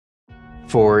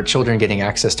For children getting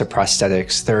access to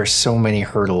prosthetics, there are so many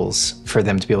hurdles for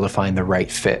them to be able to find the right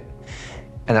fit.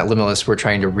 And at Limbitless, we're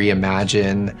trying to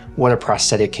reimagine what a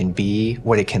prosthetic can be,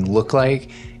 what it can look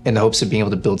like, in the hopes of being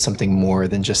able to build something more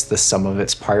than just the sum of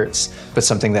its parts, but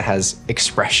something that has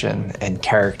expression and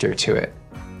character to it.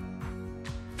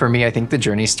 For me, I think the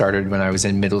journey started when I was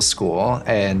in middle school,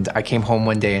 and I came home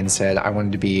one day and said I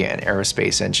wanted to be an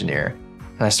aerospace engineer.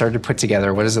 And I started to put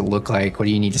together, what does it look like? What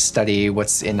do you need to study?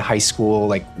 What's in high school?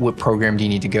 Like, what program do you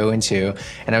need to go into?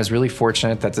 And I was really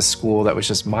fortunate that the school that was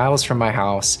just miles from my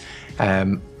house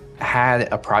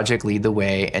had a Project Lead the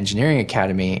Way Engineering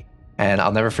Academy. And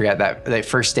I'll never forget that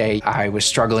first day. I was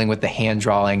struggling with the hand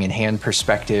drawing and hand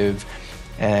perspective.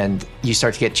 And you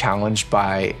start to get challenged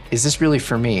by, is this really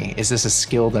for me? Is this a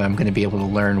skill that I'm going to be able to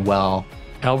learn well?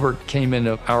 Albert came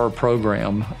into our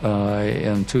program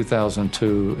in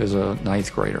 2002 as a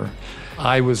 9th grader.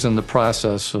 I was in the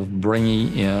process of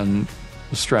bringing in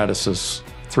the Stratasys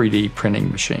 3D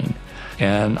printing machine.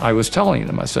 And I was telling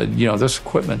them, I said, you know, this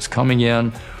equipment's coming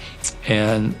in,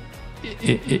 and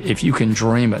if you can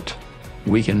dream it,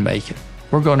 we can make it.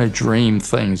 We're going to dream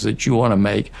things that you want to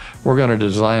make. We're going to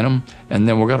design them, and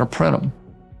then we're going to print them.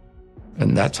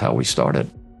 And that's how we started.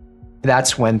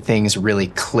 That's when things really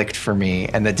clicked for me,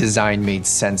 and the design made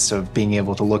sense of being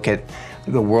able to look at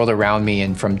the world around me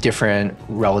and from different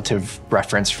relative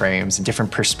reference frames and different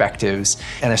perspectives.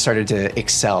 And I started to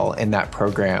excel in that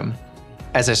program.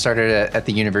 As I started at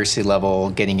the university level,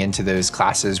 getting into those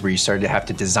classes where you started to have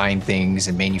to design things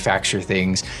and manufacture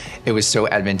things, it was so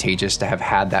advantageous to have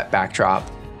had that backdrop.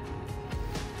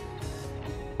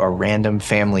 A random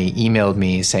family emailed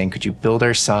me saying, could you build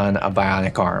our son a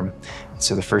bionic arm?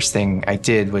 So the first thing I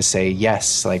did was say,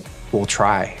 yes, like, we'll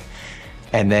try.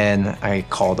 And then I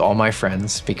called all my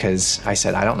friends because I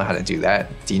said, I don't know how to do that.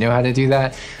 Do you know how to do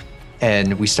that?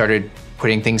 And we started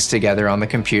putting things together on the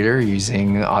computer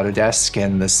using Autodesk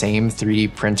and the same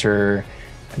 3D printer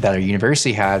that our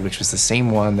university had, which was the same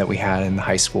one that we had in the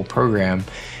high school program.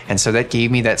 And so that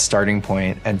gave me that starting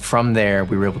point. And from there,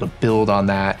 we were able to build on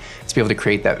that to be able to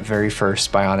create that very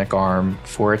first bionic arm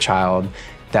for a child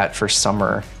that first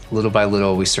summer. Little by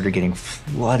little, we started getting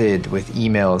flooded with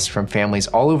emails from families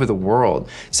all over the world,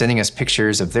 sending us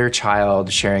pictures of their child,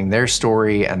 sharing their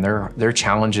story and their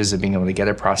challenges of being able to get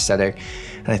a prosthetic.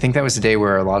 And I think that was the day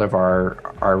where a lot of our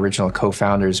original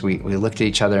co-founders, we looked at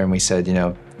each other and we said, you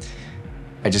know,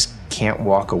 I just can't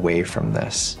walk away from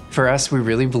this. For us, we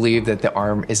really believe that the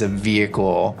arm is a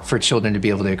vehicle for children to be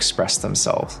able to express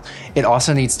themselves. It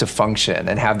also needs to function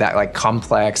and have that like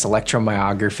complex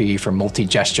electromyography for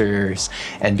multi-gestures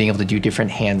and being able to do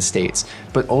different hand states.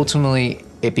 But ultimately,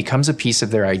 it becomes a piece of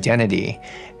their identity.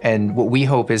 And what we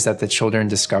hope is that the children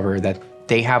discover that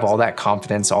they have all that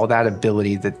confidence, all that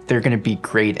ability, that they're gonna be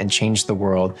great and change the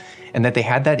world, and that they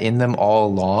had that in them all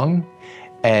along.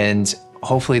 And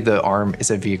hopefully the arm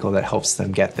is a vehicle that helps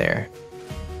them get there.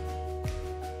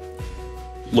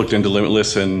 Looked into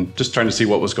Limitless and just trying to see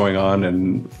what was going on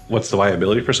and what's the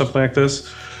viability for something like this.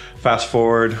 Fast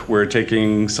forward, we're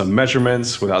taking some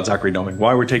measurements without Zachary knowing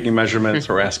why we're taking measurements.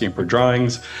 We're asking for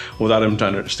drawings without him to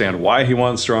understand why he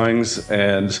wants drawings.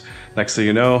 And next thing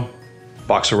you know,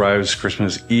 box arrives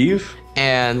Christmas Eve.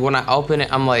 And when I open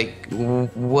it, I'm like,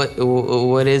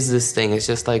 what is this thing? It's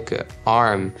just like an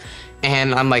arm.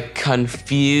 And I'm like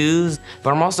confused,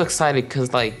 but I'm also excited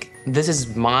because like this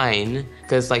is mine,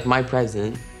 because like my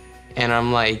present, and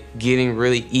I'm like getting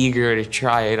really eager to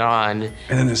try it on.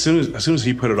 And then as soon as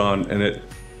he put it on and it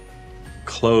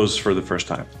closed for the first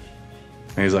time,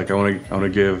 and he's like, I want to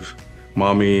give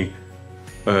mommy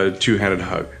a two-handed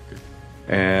hug,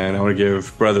 and I want to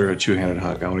give brother a two-handed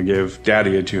hug. I want to give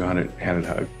daddy a two-handed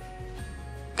hug.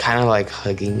 Kind of like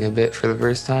hugging a bit for the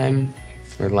first time,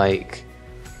 for like.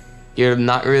 You're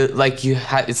not really, like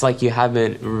it's like you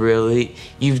haven't really,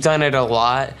 you've done it a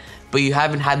lot, but you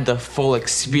haven't had the full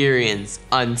experience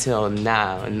until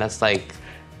now. And that's like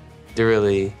the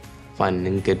really fun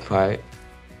and good part.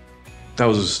 That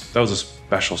was a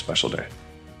special day.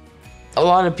 A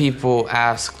lot of people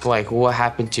ask like, what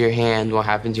happened to your hand? What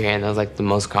happened to your hand? That was like the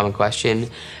most common question.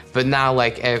 But now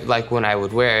like when I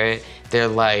would wear it, they're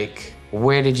like,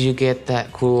 where did you get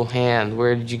that cool hand?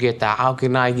 Where did you get that? How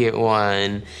can I get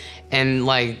one? And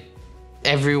like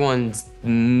everyone's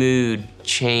mood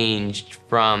changed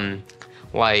from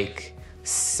like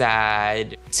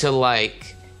sad to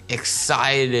like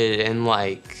excited and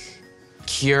like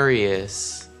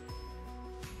curious.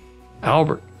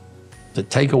 Albert, to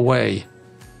take away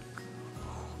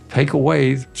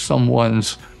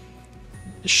someone's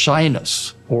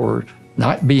shyness or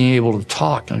not being able to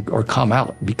talk or come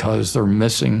out because they're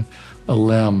missing a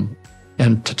limb.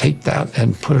 and to take that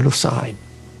and put it aside.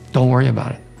 Don't worry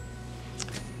about it.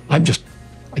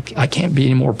 I can't be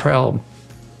any more proud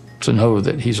to know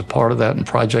that he's a part of that, and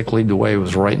Project Lead the Way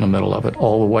was right in the middle of it,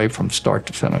 all the way from start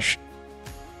to finish.